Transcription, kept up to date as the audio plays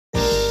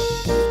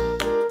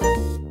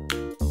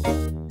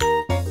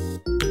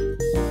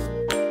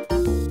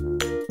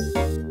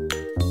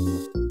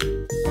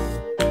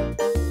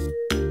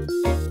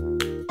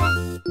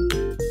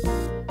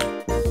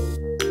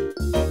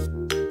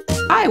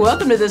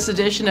welcome to this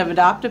edition of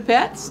Adopt a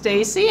Pet.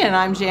 Stacy and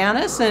I'm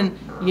Janice, and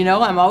you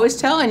know I'm always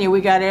telling you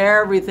we got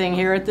everything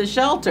here at the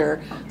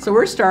shelter. So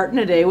we're starting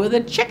today with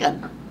a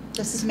chicken.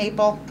 This is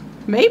Maple.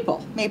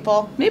 Maple.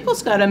 Maple.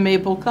 Maple's got a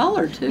maple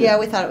color too. Yeah,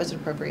 we thought it was an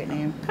appropriate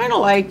name. Kind of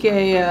like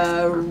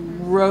a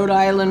Rhode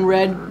Island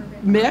red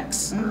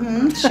mix.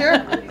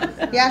 Sure.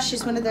 Yeah,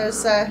 she's one of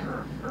those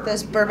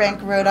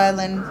Burbank, Rhode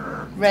Island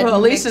red. Well,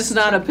 at least it's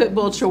not a pit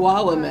bull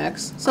Chihuahua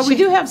mix. So we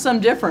do have some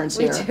difference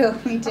here.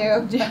 We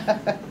do.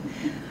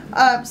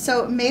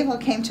 So Maple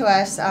came to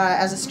us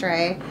as a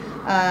stray.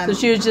 So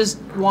she was just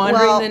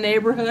wandering the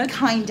neighborhood?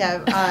 Kind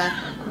of.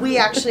 We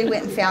actually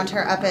went and found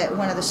her up at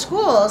one of the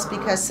schools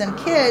because some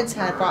kids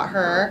had brought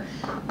her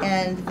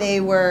and they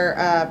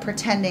were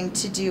pretending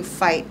to do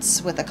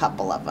fights with a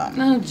couple of them.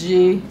 Oh,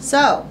 gee.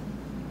 So,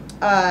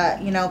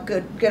 you know,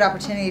 good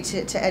opportunity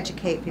to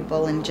educate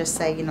people and just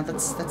say, you know,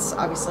 that's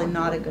obviously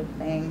not a good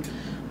thing.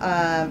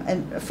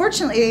 And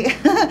fortunately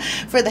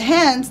for the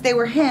hens, they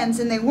were hens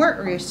and they weren't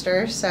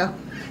roosters, so.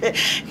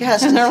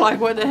 Yes, and they're like,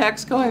 what the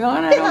heck's going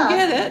on? I don't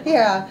get it.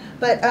 Yeah,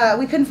 but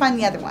we couldn't find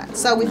the other one.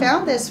 So we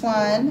found this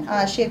one.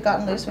 She had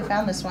gotten loose. We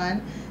found this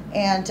one.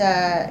 And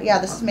yeah,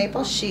 this is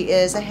Maple. She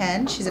is a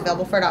hen. She's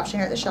available for adoption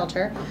here at the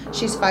shelter.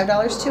 She's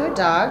 $5 to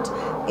adopt.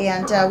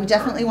 And we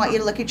definitely want you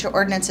to look at your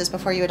ordinances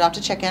before you adopt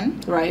a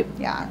chicken. Right.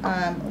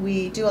 Yeah.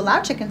 We do allow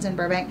chickens in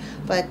Burbank,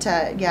 but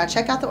yeah,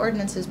 check out the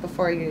ordinances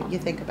before you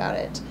think about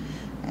it.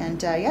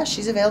 And yeah,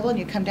 she's available and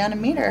you come down and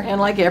meet her. And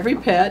like every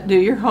pet, do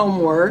your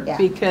homework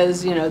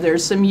because, you know,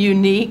 there's some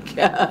unique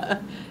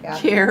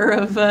care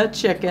of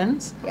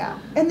chickens. Yeah,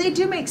 and they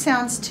do make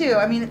sounds too.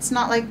 I mean, it's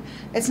not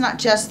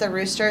just the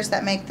roosters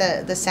that make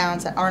the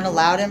sounds that aren't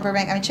allowed in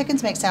Burbank. I mean,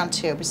 chickens make sound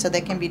too, so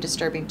they can be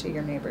disturbing to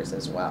your neighbors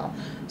as well.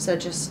 So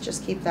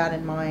just keep that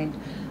in mind.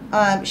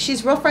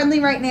 She's real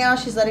friendly right now.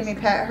 She's letting me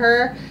pet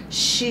her.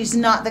 She's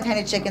not the kind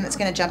of chicken that's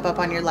going to jump up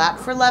on your lap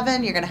for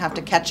lovin'. You're going to have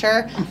to catch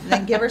her and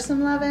then give her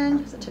some lovin',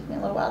 because it took me a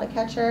little while to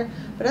catch her.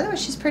 But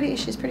otherwise, she's pretty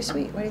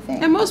sweet. What do you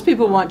think? And most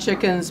people want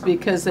chickens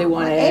because they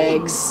want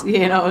eggs.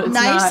 You know, it's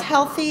nice,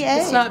 healthy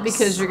eggs. It's not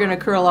because you're going to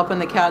curl up on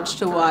the couch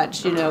to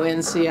watch, you know,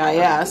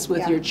 NCIS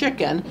with your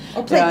chicken.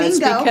 Or play bingo. It's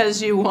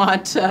because you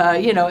want,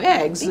 you know,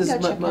 eggs Bingo is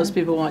what chicken. most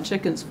people want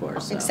chickens for.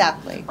 So.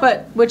 Exactly.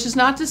 But which is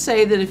not to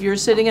say that if you're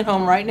sitting at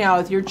home right now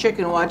with your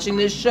chicken watching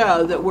this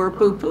show that we're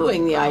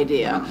poo-pooing the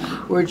idea.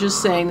 We're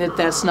just saying that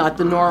that's not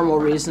the normal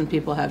reason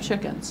people have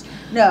chickens.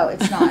 No,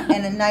 it's not.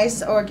 And a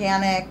nice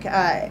organic,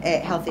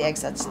 healthy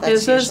eggs. That's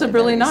it's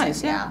really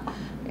nice. Yeah.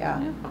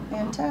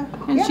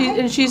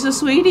 And she's a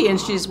sweetie,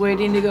 and she's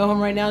waiting to go home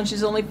right now, and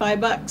she's only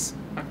 $5.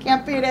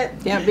 Can't beat it.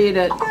 Can't beat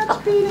it.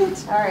 Can't beat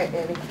it. All right,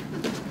 baby.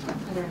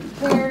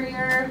 Put her in the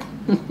carrier.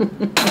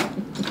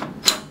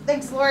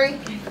 Thanks, Lori.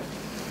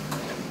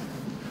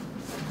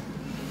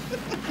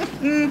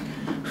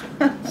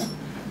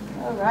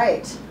 All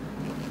right.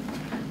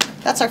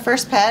 That's our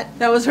first pet.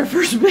 That was our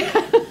first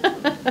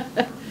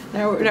pet.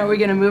 Now we're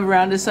going to move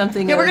around to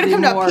something we're going to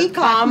come to a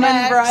peacock common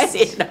next.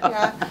 variety. You know.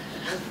 Yeah.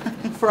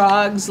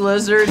 Frogs,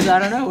 lizards, I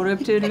don't know. What are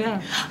we up to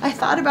now? I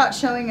thought about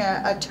showing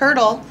a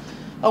turtle,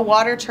 a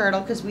water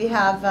turtle, because we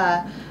have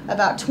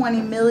about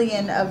 20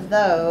 million of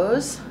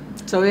those.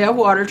 So we have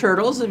water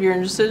turtles if you're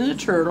interested in a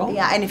turtle.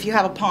 Yeah, and if you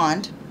have a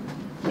pond,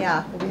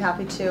 yeah, we'll be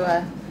happy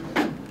to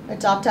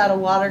adopt out a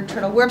water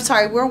turtle. We're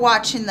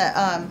watching the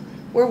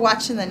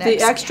next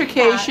The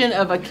extrication cat.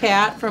 of a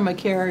cat from a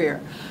carrier.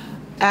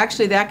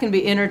 Actually, that can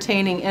be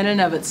entertaining in and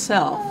of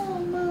itself. Oh,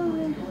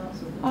 my.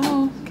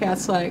 Oh,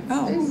 cat's like,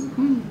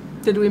 oh,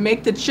 did we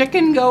make the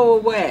chicken go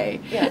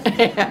away? Yes.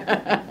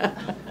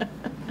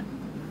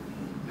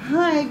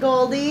 Hi,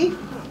 Goldie.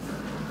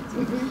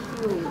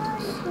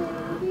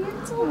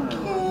 It's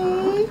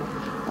okay.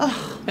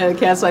 Oh. And the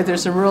cat's like,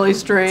 there's some really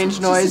strange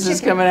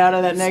noises coming out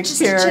of that next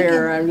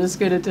carrier. I'm just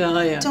going to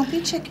tell you. Don't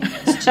be chicken.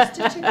 It's just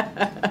a chicken.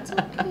 It's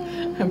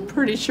okay. I'm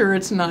pretty sure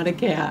it's not a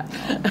cat.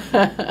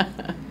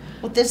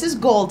 Well, this is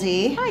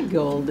Goldie. Hi,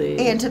 Goldie.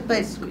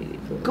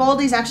 But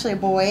Goldie's actually a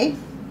boy,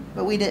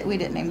 but we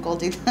didn't name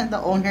Goldie. The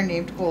owner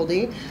named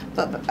Goldie,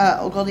 but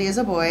Goldie is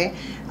a boy.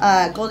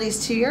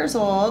 Goldie's 2 years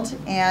old,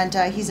 and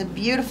he's a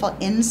beautiful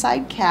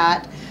inside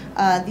cat.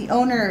 The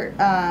owner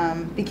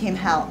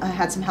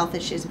had some health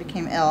issues and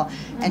became ill,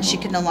 and she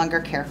could no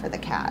longer care for the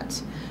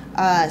cat.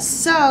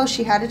 So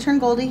she had to turn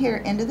Goldie here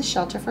into the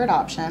shelter for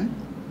adoption.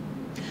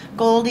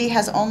 Goldie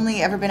has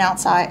only ever been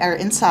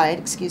inside,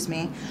 excuse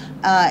me.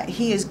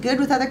 He is good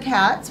with other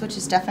cats, which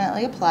is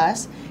definitely a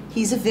plus.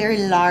 He's a very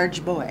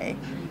large boy.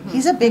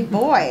 He's a big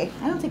boy.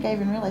 I don't think I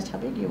even realized how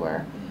big you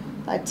were.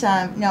 But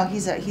no,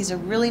 he's a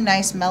really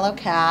nice, mellow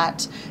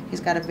cat. He's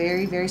got a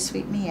very, very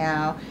sweet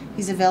meow.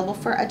 He's available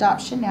for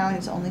adoption now, and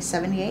he's only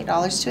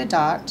 $78 to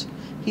adopt.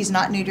 He's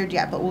not neutered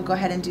yet, but we'll go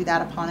ahead and do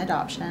that upon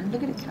adoption.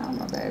 Look at the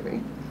camera,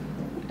 baby.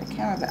 Look at the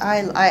camera. But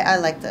I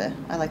like the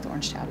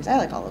orange tabbies. I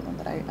like all of them,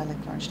 but I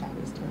like the orange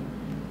tabbies too.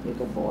 You're a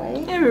good boy.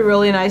 It'd be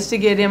really nice to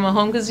get him a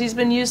home because he's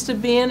been used to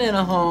being in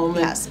a home.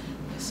 Yes. And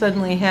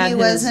suddenly had he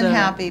wasn't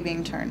happy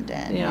being turned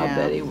in. Yeah, I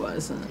bet he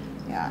wasn't.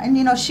 Yeah, and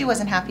you know, she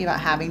wasn't happy about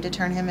having to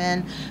turn him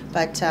in,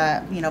 but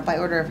you know, by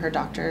order of her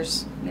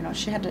doctors, you know,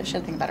 she had to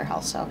think about her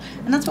health. So,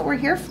 and that's what we're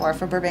here for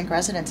Burbank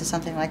residents, if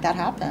something like that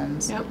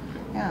happens. Yep.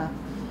 Yeah,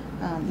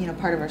 you know,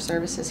 part of our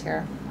services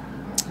here.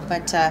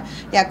 But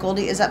yeah,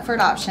 Goldie is up for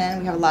adoption.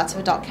 We have lots of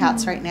adult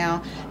cats right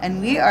now,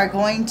 and we are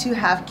going to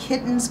have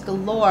kittens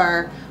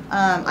galore.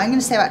 I'm going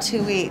to say about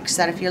 2 weeks.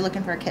 That if you're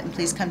looking for a kitten,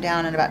 please come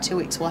down. In about 2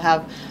 weeks, we'll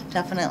have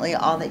definitely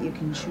all that you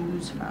can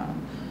choose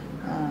from.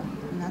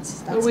 And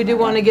that's But we do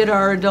want to get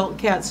our adult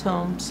cats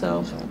home,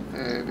 so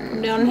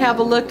come down and have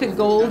a look at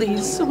Gold.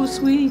 He's so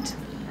sweet.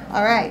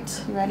 All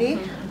right, you ready?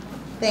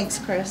 Thanks,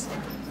 Chris.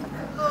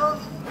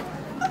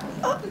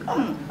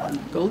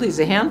 Goldie's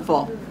a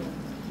handful.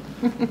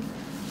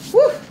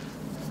 Woo!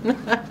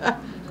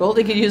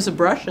 Goldie could use a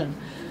brushing.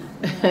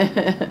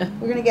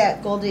 We're gonna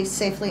get Goldie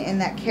safely in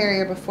that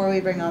carrier before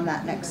we bring on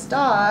that next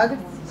dog.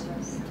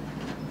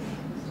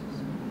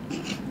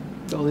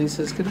 Goldie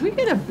says, could we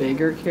get a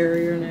bigger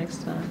carrier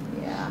next time?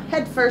 Yeah,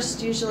 head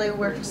first usually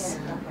works.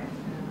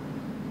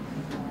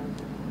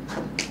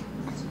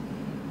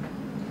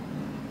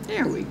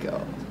 There we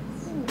go.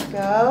 There we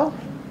go.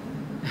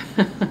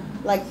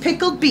 Like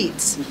pickled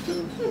beets.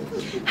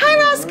 Hi,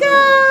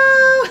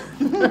 Roscoe!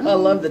 I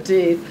love the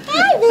teeth.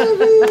 Hi,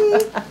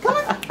 baby! Come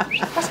on.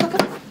 Roscoe,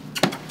 come on.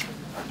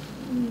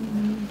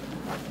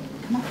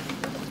 Come on.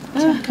 Do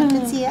you want to come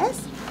and see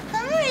us?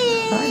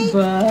 Hi. Hi,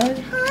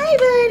 bud. Hi,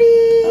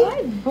 buddy.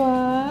 Hi,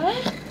 bud.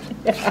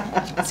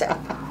 So,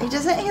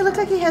 doesn't he look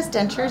like he has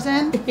dentures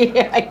in?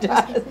 Yeah, it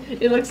does.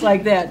 It looks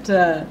like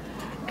that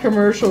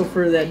commercial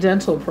for that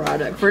dental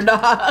product for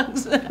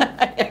dogs.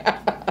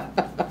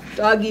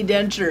 Doggy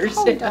dentures.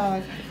 Oh,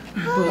 dog.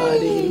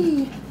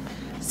 Buddy. Hi.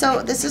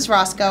 So this is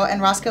Roscoe,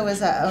 and Roscoe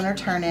is an owner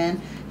turn-in.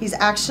 He's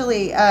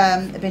actually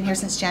been here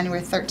since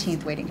January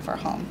 13th waiting for a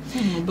home.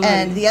 Oh,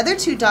 And the other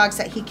two dogs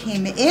that he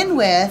came in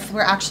with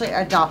were actually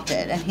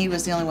adopted, and he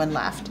was the only one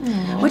left.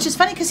 Aww. Which is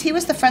funny because he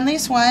was the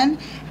friendliest one,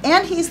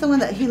 and he's the one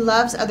that he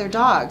loves other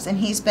dogs, and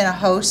he's been a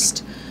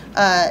host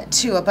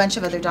to a bunch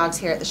of other dogs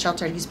here at the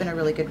shelter, and he's been a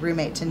really good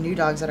roommate to new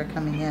dogs that are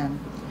coming in.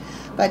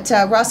 But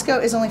Roscoe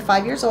is only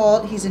 5 years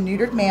old. He's a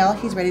neutered male.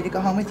 He's ready to go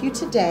home with you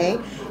today.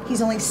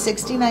 He's only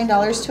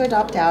 $69 to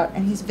adopt out,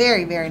 and he's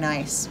very, very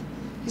nice.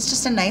 He's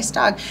just a nice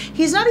dog.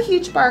 He's not a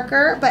huge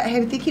barker, but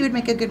I think he would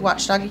make a good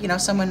watchdog if, you know,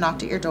 someone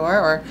knocked at your door,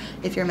 or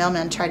if your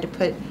mailman tried to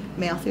put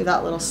mail through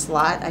that little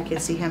slot. I could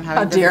see him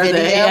having the video.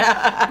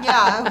 Yeah.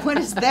 Yeah, what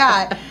is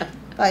that?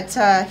 But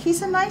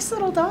he's a nice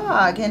little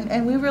dog,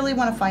 and we really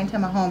want to find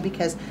him a home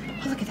because,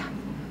 oh, look at that.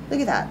 Look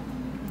at that.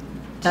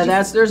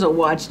 Now there's a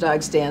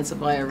watchdog stance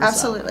if I ever saw.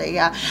 Absolutely,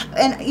 yeah.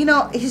 And, you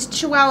know, he's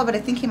Chihuahua, but I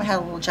think he might have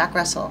a little Jack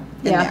Russell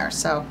in Yeah. there,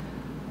 so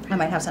that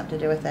might have something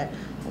to do with it,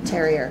 a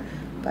terrier.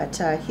 But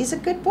he's a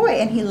good boy,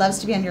 and he loves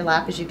to be on your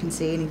lap, as you can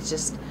see, and he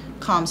just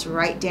calms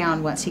right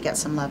down once he gets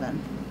some loving.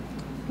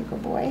 You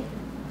good boy?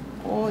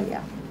 Oh,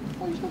 yeah.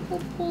 Oh, you're a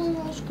good boy,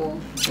 Roscoe.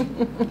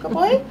 Good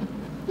boy?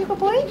 You good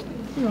boy?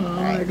 Oh,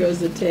 right. there goes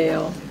the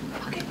tail.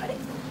 Okay, buddy.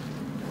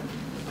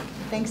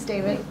 Thanks,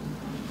 David.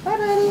 Bye,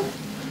 buddy.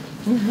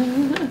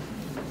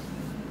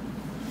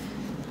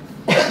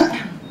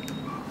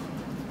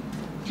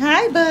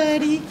 Hi,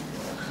 buddy.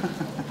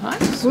 Hi,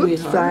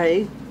 sweetheart.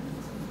 Sorry.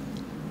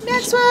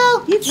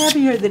 Maxwell. He's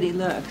happier than he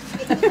looks.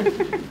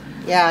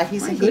 Yeah,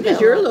 he's My a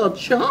goodness, you're a little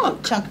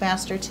chunk. chunk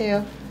master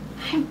too.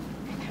 Hi,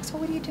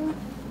 Maxwell. What are you doing?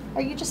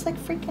 Are you just like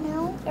freaking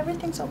out?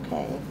 Everything's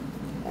okay.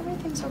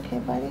 Everything's okay,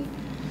 buddy.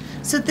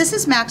 So this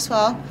is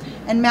Maxwell,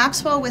 and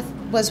Maxwell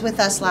was with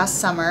us last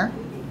summer,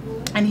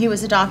 and he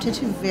was adopted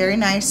to a very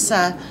nice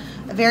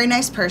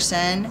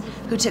person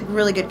who took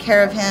really good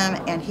care of him,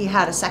 and he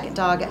had a second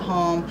dog at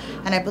home,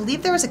 and I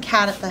believe there was a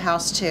cat at the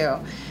house too.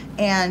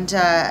 And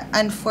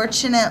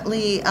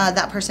unfortunately,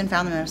 that person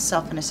found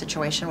himself in a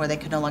situation where they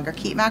could no longer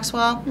keep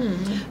Maxwell.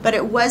 But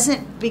it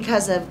wasn't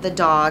because of the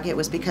dog, it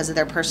was because of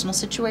their personal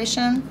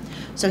situation.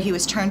 So he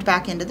was turned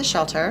back into the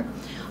shelter.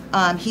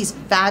 He's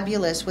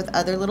fabulous with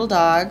other little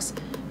dogs.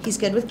 He's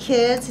good with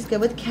kids, he's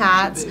good with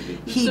cats.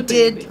 He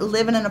did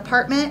live in an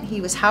apartment, he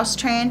was house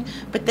trained,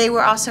 but they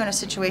were also in a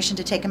situation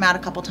to take him out a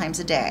couple times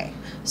a day.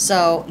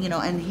 So, you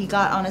know, and he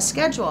got on a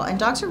schedule, and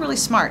dogs are really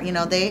smart, you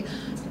know, they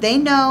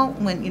know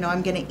when, you know,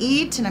 I'm gonna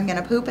eat and I'm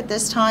gonna poop at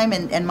this time,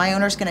 and my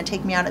owner's gonna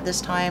take me out at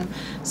this time.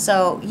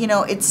 So, you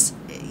know,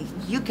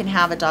 you can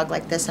have a dog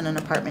like this in an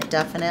apartment,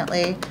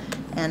 definitely.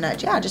 And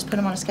yeah, just put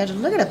him on a schedule.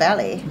 Look at a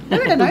belly.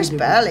 Look at a nice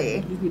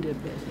belly.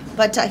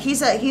 But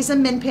he's a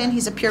min pin.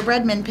 He's a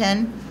purebred min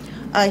pin.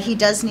 He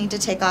does need to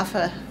take off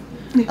a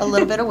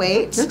little bit of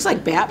weight. Looks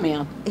like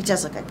Batman. He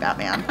does look like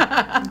Batman.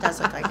 He does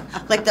look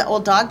like the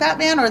old dog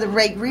Batman or the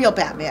real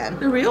Batman.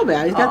 The real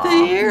Bat. He's got the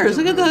ears.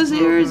 Look at those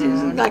ears.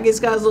 He's like he's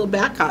got his little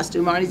bat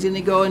costume on. He's gonna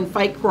go and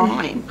fight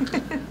crime.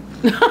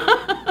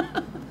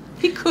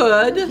 He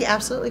could. He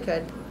absolutely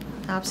could.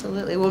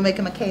 Absolutely. We'll make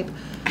him a cape.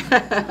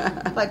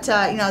 But,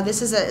 you know,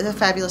 this is a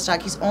fabulous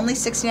dog. He's only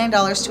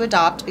 $69 to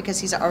adopt because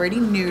he's already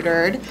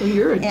neutered. Well,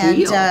 you're a and,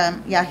 deal.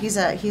 Yeah, he's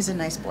a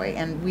nice boy,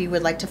 and we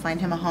would like to find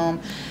him a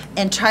home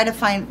and try to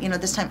find, you know,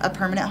 this time a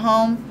permanent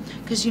home.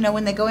 Because, you know,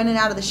 when they go in and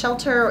out of the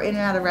shelter or in and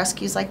out of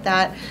rescues like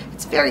that,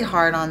 it's very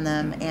hard on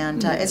them.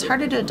 And it's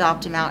harder to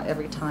adopt him out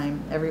every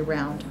time, every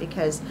round,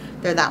 because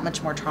they're that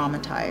much more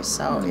traumatized.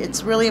 So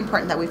it's really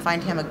important that we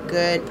find him a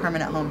good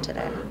permanent home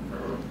today.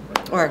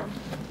 Or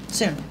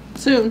soon.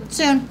 Soon.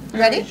 Soon. You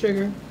ready? Right,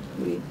 sugar.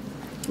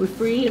 We're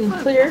free and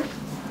clear.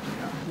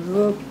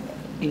 Okay.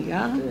 You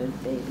got it.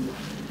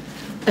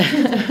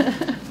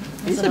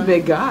 He's a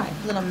big guy.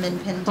 Little min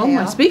pin tail. Oh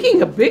my!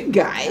 Speaking of big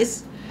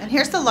guys. And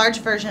here's the large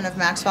version of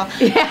Maxwell.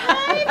 Yeah.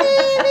 Hi, baby.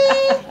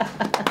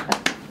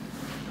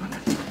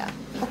 Yeah.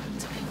 Oh,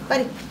 it's okay.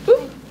 Buddy.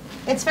 Ooh.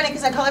 It's funny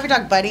because I call every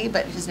dog Buddy,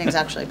 but his name's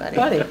actually Buddy.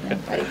 Buddy. Yeah, Buddy.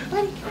 Buddy,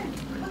 come here.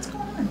 What's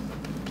going on?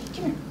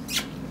 Come here.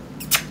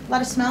 A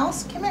lot of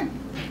smells? Come here.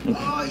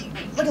 Oh,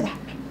 look at that.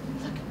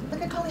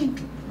 Look at Colleen.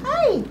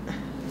 Hi.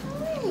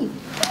 Hi.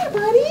 Hi,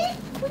 Buddy.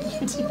 What are you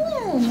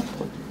doing?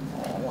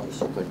 Oh,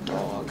 he's a good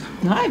dog.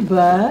 Hi,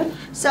 bud.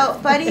 So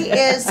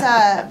Buddy's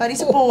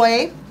a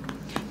boy.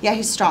 Yeah,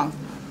 he's strong.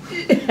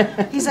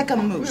 He's like a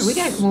moose. We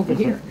gotta come over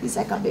here. He's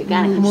like a big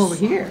Gotta moose. come over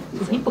here.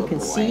 He's a People good can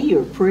boy. see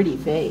your pretty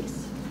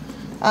face.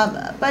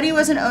 Buddy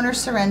was an owner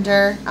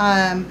surrender.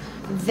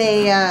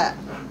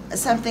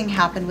 Something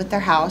happened with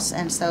their house,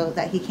 and so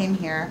that he came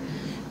here.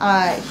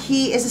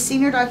 He is a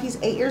senior dog. He's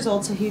 8 years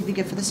old, so he'd be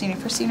good for the Senior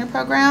for Senior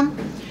program.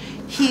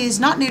 He's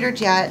not neutered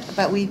yet,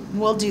 but we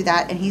will do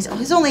that. And he's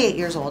only 8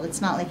 years old.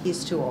 It's not like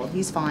he's too old.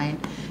 He's fine.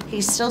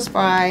 He's still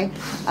spry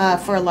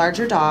for a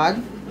larger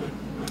dog.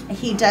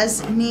 He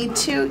does need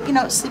to, you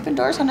know, sleep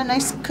indoors on a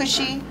nice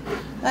cushy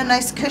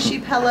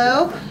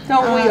pillow.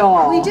 Don't we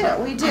all? We do.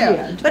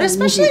 Yeah, But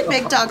especially don't we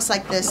big all? dogs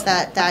like this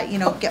that you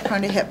know get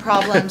prone to hip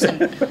problems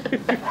and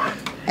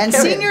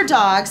Come senior here.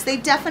 dogs, they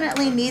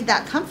definitely need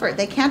that comfort.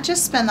 They can't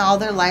just spend all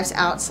their lives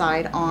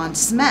outside on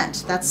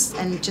cement.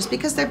 And just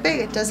because they're big,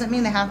 it doesn't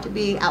mean they have to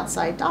be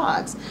outside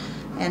dogs.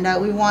 And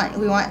we want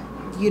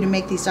you to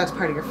make these dogs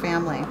part of your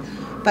family.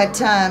 But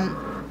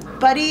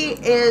Buddy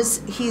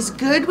he's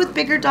good with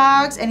bigger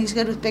dogs and he's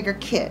good with bigger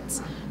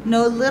kids.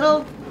 No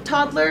little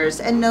toddlers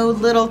and no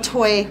little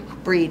toy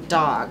breed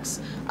dogs.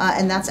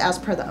 And that's as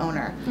per the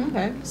owner.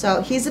 Okay.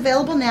 So he's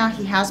available now.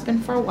 He has been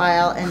for a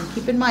while. And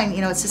keep in mind,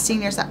 you know, it's the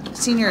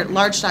senior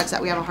large dogs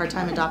that we have a hard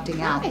time adopting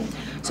out.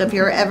 So if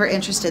you're ever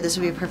interested, this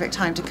would be a perfect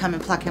time to come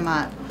and pluck him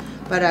up.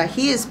 But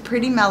he is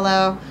pretty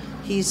mellow.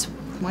 He's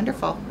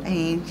wonderful. I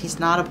mean, he's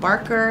not a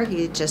barker.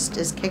 He just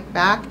is kicked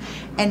back.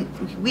 And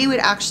we would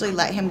actually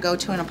let him go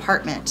to an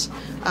apartment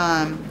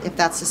if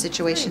that's the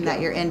situation that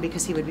you're in,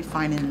 because he would be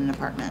fine in an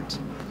apartment.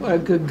 What a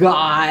good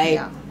guy.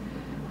 Yeah.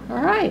 All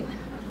right.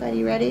 Buddy,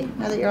 you ready?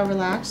 Now that you're all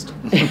relaxed?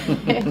 Now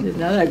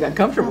that I got Now that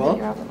comfortable.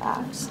 you're all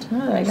relaxed.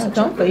 Now that I got Such a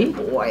comfy.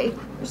 good boy.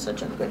 You're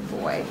such a good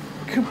boy.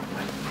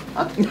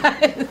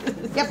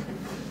 Yep.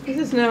 He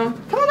says no.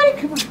 Come on, buddy.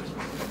 Come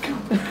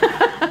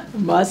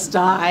on. Must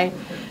I?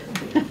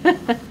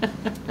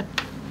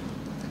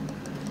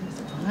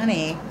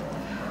 Honey.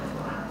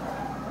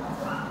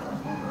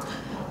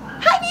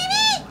 Hi,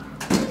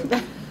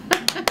 baby.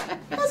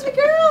 How's my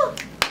girl?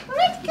 All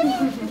right, come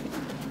here.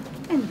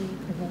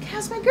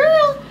 How's my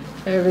girl?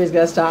 Everybody's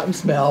got to stop and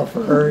smell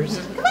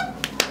first. Come on.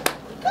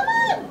 Come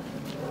on.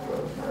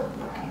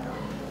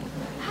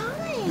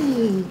 Hi.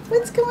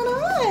 What's going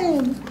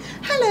on?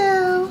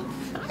 Hello.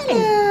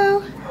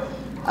 Hello.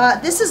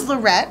 This is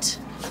Lorette,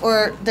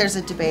 or there's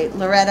a debate,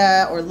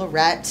 Loretta or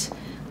Lorette.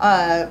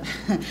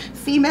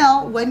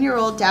 Female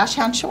 1-year-old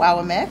Dachshund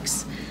Chihuahua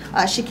mix.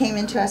 She came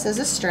into us as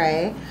a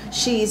stray.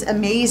 She's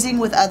amazing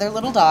with other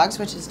little dogs,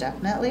 which is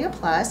definitely a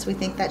plus. We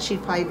think that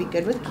she'd probably be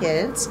good with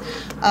kids.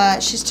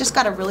 She's just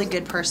got a really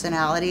good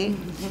personality.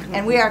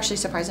 And we are actually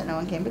surprised that no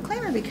one came to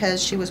claim her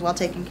because she was well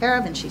taken care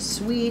of and she's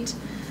sweet.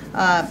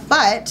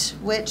 But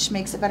which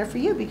makes it better for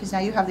you because now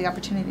you have the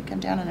opportunity to come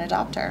down and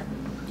adopt her.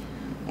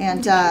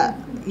 And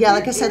yeah,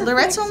 like I said,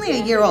 Lorette's only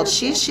a year old.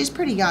 She's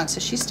pretty young, so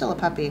she's still a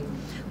puppy.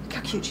 Look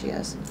how cute she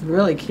is.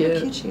 Really How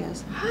cute cute. she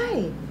is.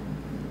 Hi.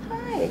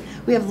 Hi.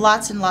 We have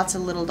lots and lots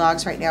of little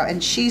dogs right now,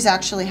 and she's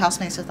actually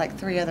housemates with like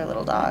 3 other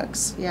little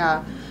dogs.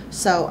 Yeah.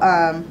 So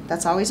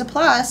that's always a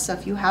plus. So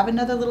if you have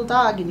another little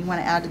dog and you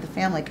want to add to the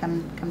family,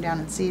 come down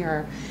and see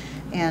her.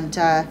 And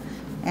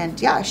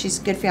yeah, she's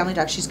a good family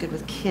dog. She's good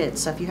with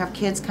kids. So if you have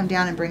kids, come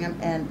down and bring them,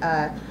 and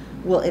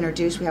we'll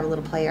introduce. We have a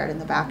little play yard in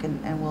the back,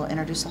 and we'll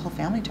introduce the whole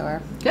family to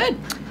her. Good.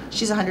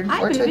 She's 104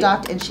 Hi, to baby.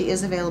 adopt, and she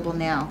is available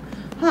now.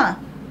 Huh.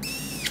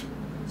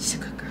 She's a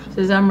good girl.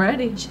 Says I'm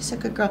ready. She's a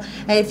good girl.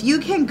 And if you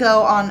can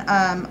go on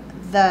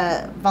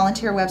the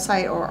volunteer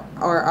website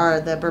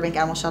or the Burbank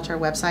Animal Shelter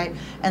website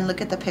and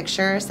look at the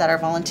pictures that our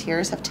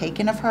volunteers have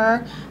taken of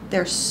her,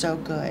 they're so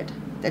good.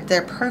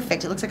 They're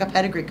perfect. It looks like a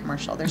pedigree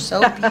commercial. They're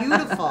so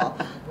beautiful.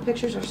 The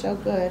pictures are so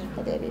good.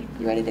 Hey, baby,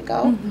 you ready to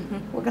go?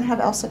 We're going to have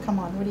Elsa come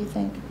on. What do you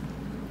think?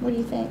 What do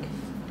you think?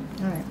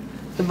 All right.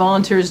 The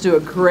volunteers do a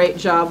great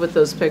job with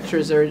those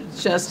pictures. They're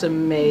just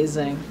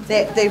amazing.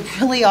 They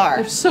really are.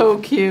 They're so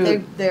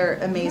cute. They're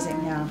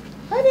amazing. Yeah.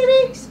 Hi,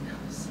 baby.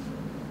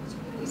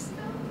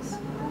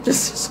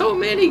 Just so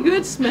many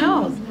good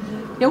smells.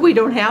 You know, we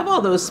don't have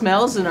all those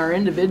smells in our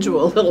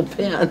individual little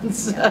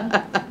pens.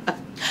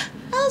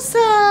 Elsa.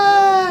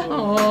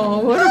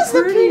 Oh, what Elsa,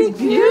 a pretty, pretty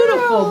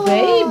beautiful girl.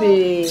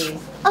 baby.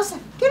 Elsa,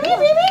 come here,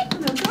 baby.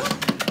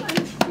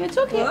 It's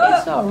okay.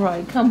 It's all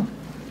right. Come on.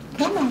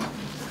 Come on.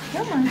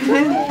 Come on.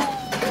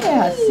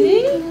 Yeah,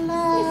 see?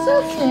 It's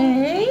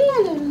okay.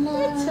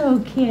 It's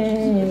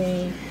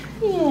okay.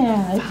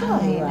 Yeah, it's all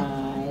Fine.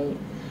 right.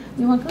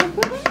 You want to go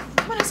for it?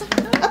 Come on, Elsa.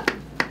 Up.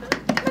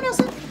 Come on,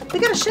 Elsa. We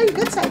gotta show you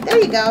good side. There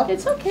you go.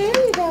 It's okay.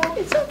 There you go.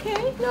 It's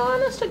okay. No,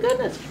 honest to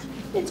goodness.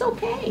 It's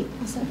okay.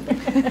 Elsa.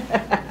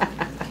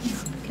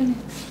 Come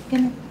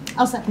here.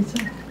 Elsa.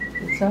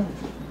 It's all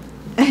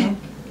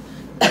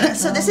right.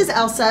 So this is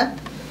Elsa.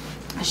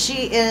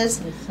 She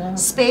is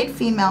spayed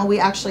female. We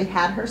actually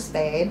had her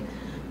spayed.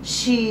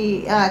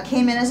 She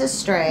came in as a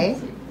stray.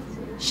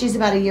 She's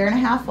about 1.5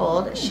 years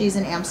old. She's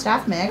an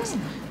Amstaff mix,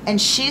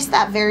 and she's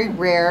that very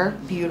rare,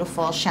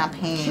 beautiful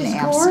champagne She's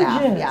Amstaff.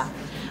 gorgeous.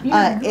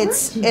 Yeah.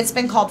 Gorgeous. It's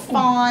been called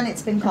fawn.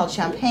 It's been called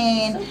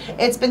champagne.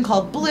 It's been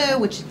called blue,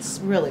 which it's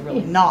really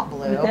not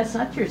blue. But that's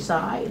not your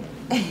side.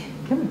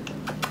 Come here.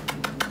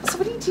 So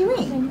what are you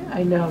doing?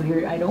 I know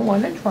you're. I don't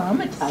want to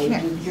traumatize Here.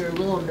 you. You're a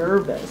little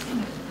nervous.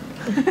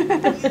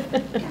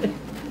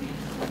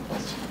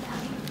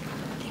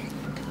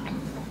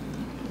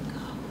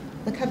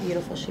 Look how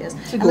beautiful she is.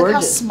 She's And look how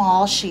gorgeous.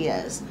 small she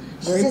is.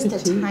 She's Very just a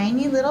petite.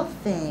 tiny little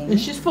thing. And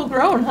she's full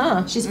grown,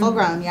 huh? She's full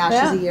grown, yeah.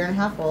 Yeah. She's 1.5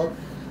 years old.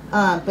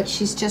 But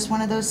she's just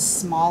one of those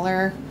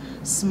smaller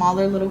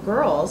little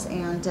girls,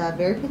 and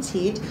very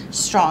petite.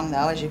 Strong,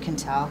 though, as you can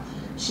tell.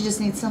 She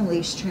just needs some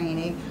leash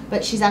training.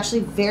 But she's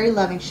actually very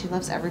loving. She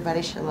loves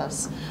everybody. She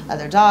loves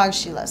other dogs.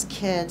 She loves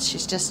kids.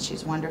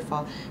 She's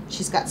wonderful.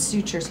 She's got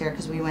sutures here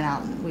because we went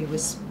out and we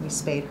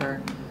spayed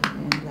her.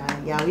 And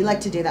yeah, we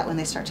like to do that when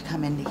they start to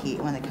come into heat,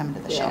 when they come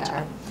into the Yeah.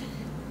 shelter.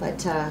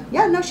 But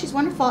yeah, no, she's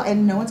wonderful,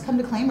 and no one's come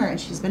to claim her, and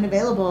she's been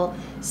available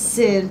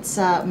since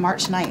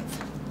March 9th.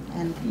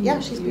 And yeah,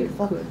 she's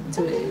beautiful. It's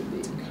okay.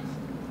 It's okay.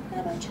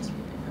 How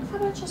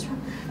about just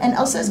And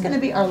Elsa's going to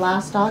be our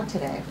last dog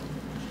today.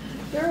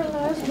 You're a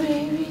last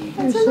baby.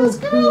 That's You're the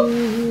last so girl.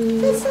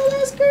 cute. That's the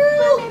last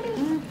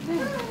girl.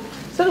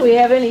 So do we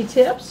have any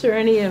tips or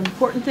any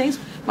important things?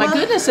 My Well-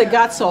 goodness, it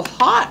got so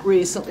hot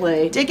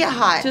recently. Did get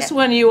hot. Just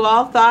when you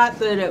all thought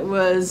that it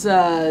was,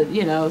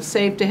 you know,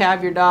 safe to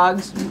have your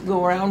dogs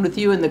go around with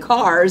you in the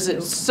cars,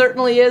 it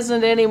certainly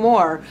isn't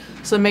anymore.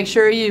 So make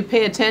sure you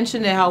pay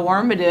attention to how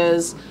warm it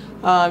is.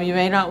 You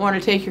may not want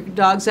to take your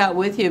dogs out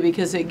with you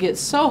because it gets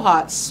so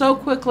hot so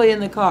quickly in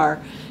the car.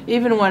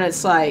 Even when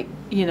it's like,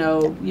 you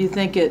know, you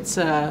think it's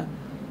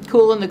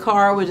cool in the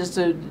car with just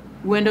a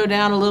window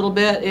down a little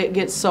bit, it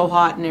gets so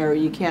hot in there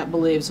you can't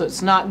believe. So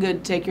it's not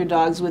good to take your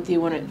dogs with you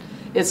when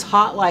it's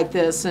hot like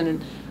this.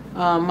 And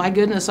my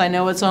goodness, I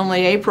know it's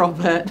only April,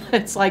 but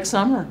it's like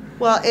summer.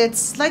 Well,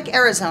 it's like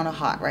Arizona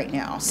hot right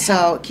now,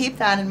 so keep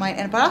that in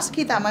mind. But also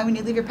keep that in mind when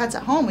you leave your pets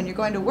at home when you're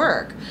going to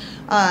work.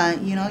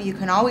 You know, you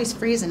can always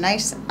freeze a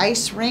nice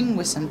ice ring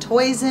with some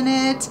toys in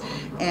it,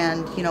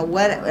 and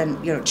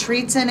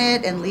treats in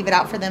it, and leave it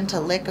out for them to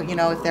lick. You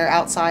know, if they're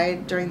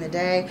outside during the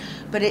day.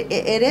 But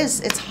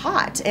it's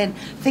hot, and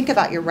think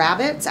about your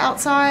rabbits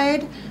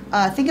outside.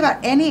 Think about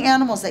any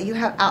animals that you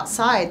have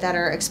outside that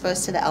are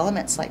exposed to the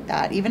elements like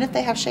that. Even if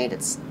they have shade,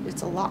 it's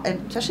a lot,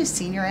 and especially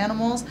senior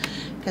animals,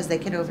 because they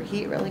can overheat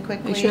really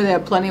quickly. Make sure they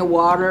have plenty of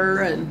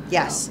water and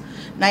Yes,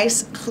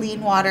 nice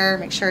clean water.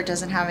 Make sure it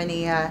doesn't have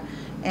any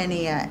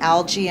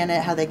algae in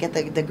it. How they get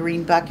the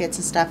green buckets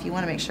and stuff. You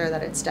want to make sure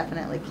that it's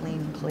definitely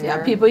clean and clear.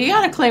 yeah, people, you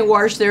gotta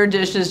wash their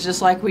dishes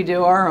just like we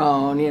do our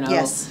own. You know.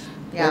 Yes.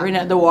 Yeah. Every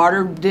night, the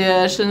water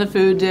dish and the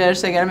food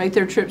dish, they gotta make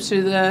their trips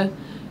through the,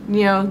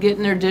 you know,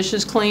 getting their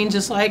dishes clean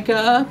just like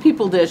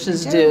people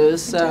dishes do.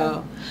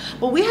 So.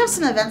 Well, we have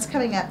some events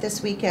coming up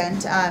this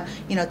weekend.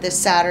 You know, this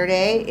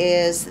Saturday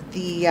is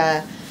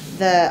the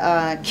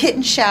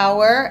kitten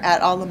shower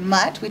at All the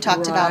Mutt. We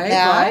talked about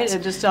that.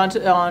 Right, just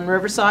on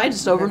Riverside,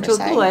 just over to the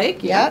Riverside.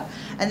 lake. Yep.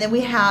 And then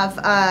we have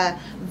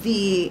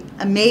the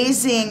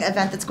amazing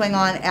event that's going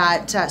on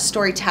at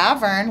Story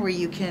Tavern, where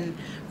you can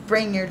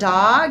bring your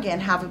dog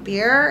and have a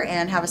beer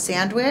and have a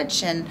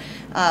sandwich, and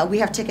we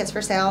have tickets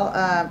for sale,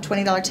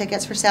 $20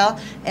 tickets for sale,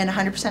 and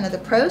 100% of the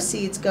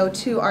proceeds go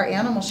to our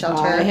animal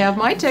shelter. I have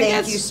my Thank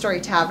tickets. you,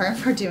 Story Tavern,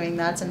 for doing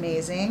that. It's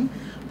amazing.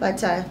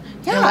 But And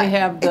yeah, we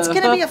have the it's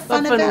going to be a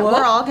fun Huff and event. Woof.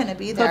 We're all going to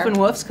be there. Huff and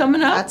Woof's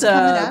coming up. That's The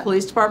coming up.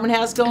 police department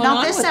has going on.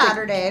 Not this with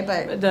Saturday,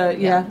 but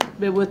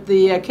but with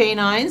the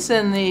canines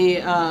and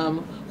the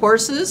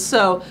horses.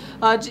 So,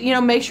 you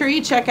know, make sure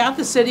you check out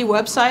the city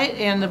website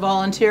and the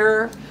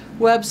volunteer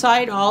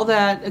website, all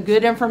that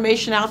good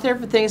information out there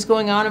for things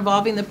going on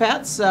involving the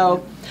pets.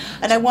 So,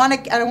 and I want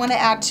to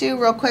add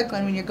too, real quick,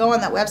 when you go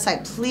on that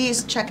website,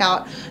 please check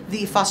out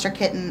the foster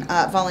kitten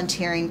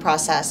volunteering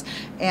process,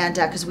 and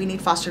because we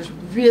need fosters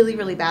really,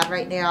 really bad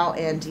right now,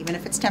 and even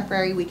if it's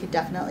temporary, we could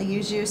definitely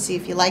use you. See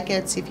if you like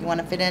it, see if you want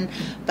to fit in,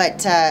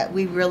 but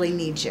we really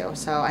need you.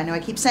 So I know I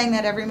keep saying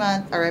that every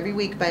month or every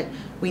week, but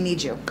we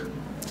need you.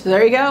 So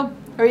there you go.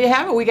 There you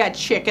have it. We got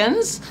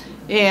chickens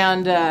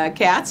and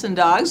cats and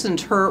dogs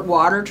and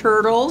water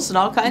turtles and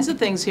all kinds of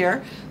things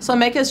here. So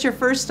make us your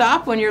first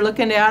stop when you're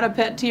looking to add a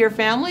pet to your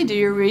family. Do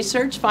your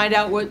research, find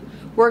out what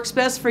works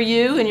best for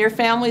you and your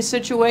family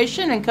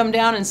situation, and come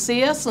down and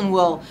see us, and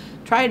we'll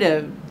try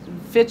to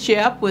fit you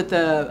up with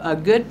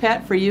a good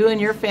pet for you and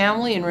your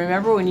family. And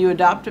remember, when you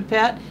adopt a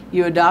pet,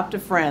 you adopt a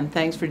friend.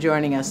 Thanks for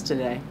joining us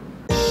today.